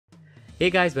Hey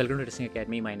guys, welcome to Testing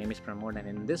Academy. My name is Pramod, and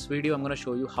in this video I'm going to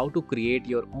show you how to create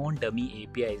your own dummy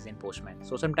APIs in Postman.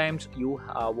 So sometimes you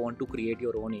want to create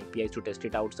your own APIs to test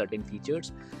it out certain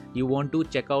features. You want to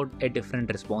check out a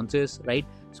different responses, right?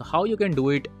 So how you can do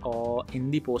it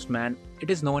in the Postman, it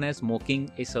is known as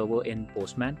mocking a server in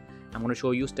Postman. I'm going to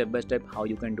show you step by step how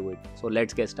you can do it. So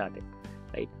let's get started,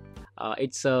 right?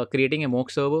 It's creating a mock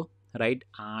server, right,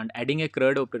 and adding a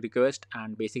CRUD request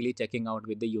and basically checking out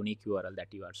with the unique URL that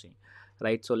you are seeing,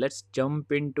 right? So let's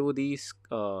jump into this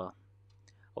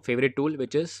favorite tool,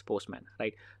 which is Postman,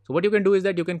 right? So what you can do is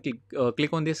that you can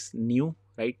click on this new,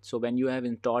 right? So when you have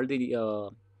installed the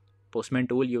Postman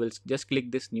tool, you will just click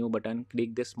this new button,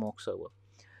 click this mock server,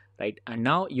 right? And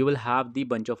now you will have the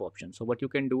bunch of options. So what you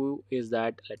can do is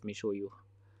that, let me show you,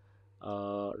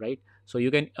 right? So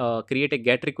you can create a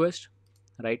get request,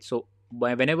 right? So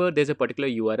whenever there's a particular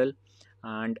URL,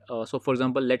 and so for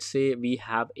example, let's say we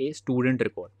have a student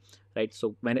record, right?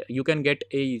 So when you can get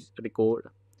a record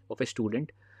of a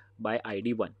student by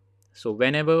ID 1. So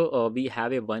whenever we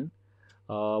have a 1,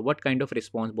 what kind of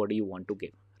response body you want to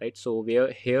give, right? So where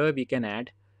here we can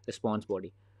add response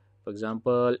body. For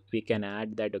example, we can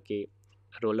add that, okay,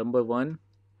 roll number 1,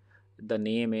 the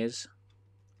name is,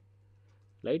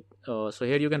 right? So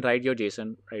here you can write your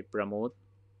JSON, right? Pramod,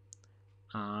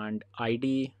 and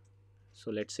ID,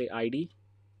 so let's say ID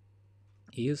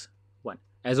is 1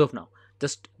 as of now.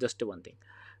 Just one thing,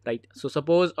 right? So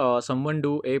suppose someone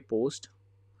do a post,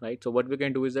 right? So what we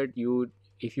can do is that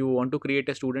if you want to create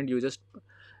a student, you just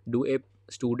do a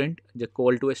student, just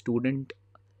call to a student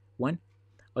 1,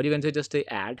 or you can say just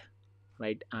a add,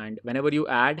 right? And whenever you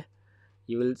add,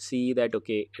 you will see that,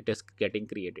 okay, it is getting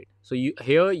created. So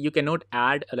here you cannot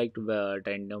add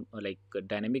random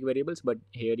dynamic variables, but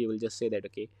here you will just say that,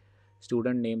 okay,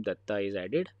 student name Datta is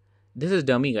added. This is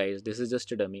dummy, guys, this is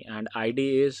just a dummy, and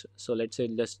ID is, so let's say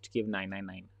just give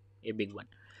 999, a big one,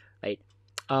 right?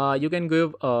 You can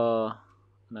give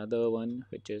another one,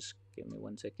 which is, give me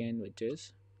 1 second, which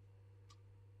is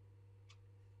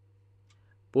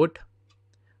put.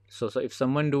 So if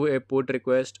someone do a put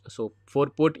request, so for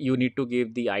put you need to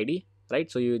give the ID,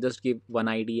 right? So you just give one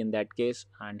ID in that case,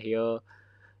 and here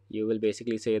you will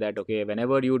basically say that, okay,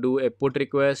 whenever you do a put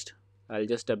request, I'll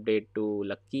just update to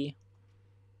Lucky,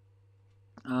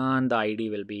 and the ID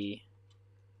will be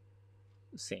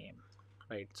same,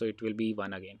 right? So it will be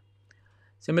 1 again.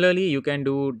 Similarly, you can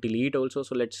do delete also.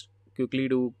 So let's quickly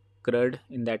do CRUD.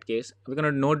 In that case, we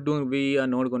are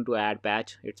not going to add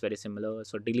patch. It's very similar.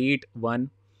 So delete 1,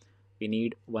 we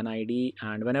need 1 ID,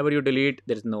 and whenever you delete,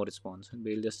 there is no response,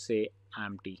 we'll just say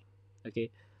empty, okay?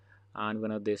 And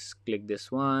one of this, click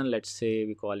this one, let's say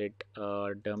we call it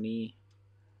dummy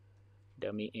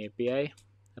API,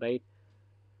 right?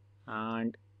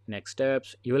 And next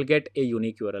steps, you will get a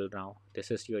unique URL. Now this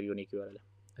is your unique URL,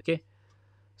 okay?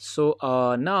 So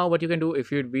now what you can do, if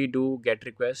we do get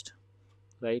request,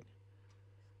 right?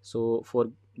 So for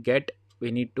get,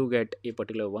 we need to get a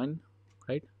particular one,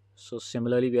 right? So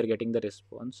similarly we are getting the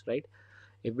response, right?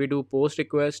 If we do post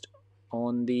request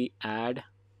on the add,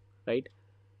 right,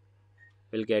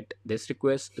 we'll get this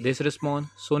request, this response.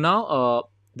 So now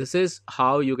this is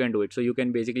how you can do it. So you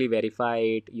can basically verify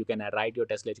it, you can write your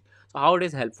test logic. So how it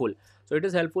is helpful? So it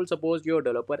is helpful, suppose your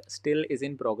developer still is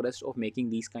in progress of making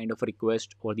these kind of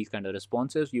requests or these kind of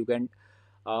responses. You can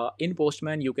in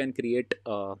Postman you can create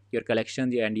your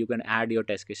collections, and you can add your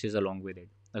test cases along with it,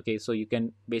 okay? So you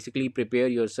can basically prepare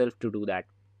yourself to do that.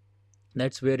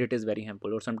 That's where it is very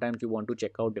helpful. Or sometimes you want to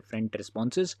check out different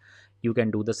responses, you can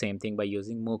do the same thing by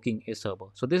using mocking a server.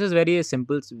 So this is very a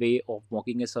simple way of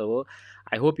mocking a server.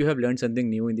 I hope you have learned something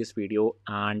new in this video.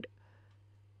 And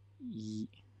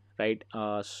right,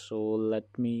 so let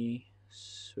me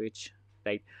switch,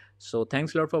 right? So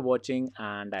thanks a lot for watching,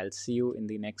 and I'll see you in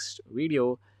the next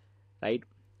video, right?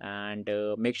 And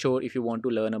make sure, if you want to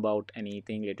learn about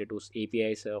anything related to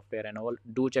API software and all,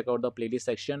 do check out the playlist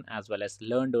section as well as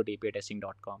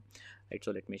learn.apitesting.com, right?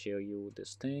 So let me show you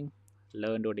this thing,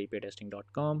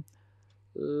 learn.apitesting.com.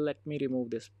 Let me remove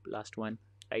this last one,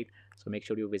 right? So make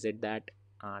sure you visit that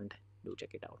and do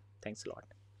check it out. Thanks a lot.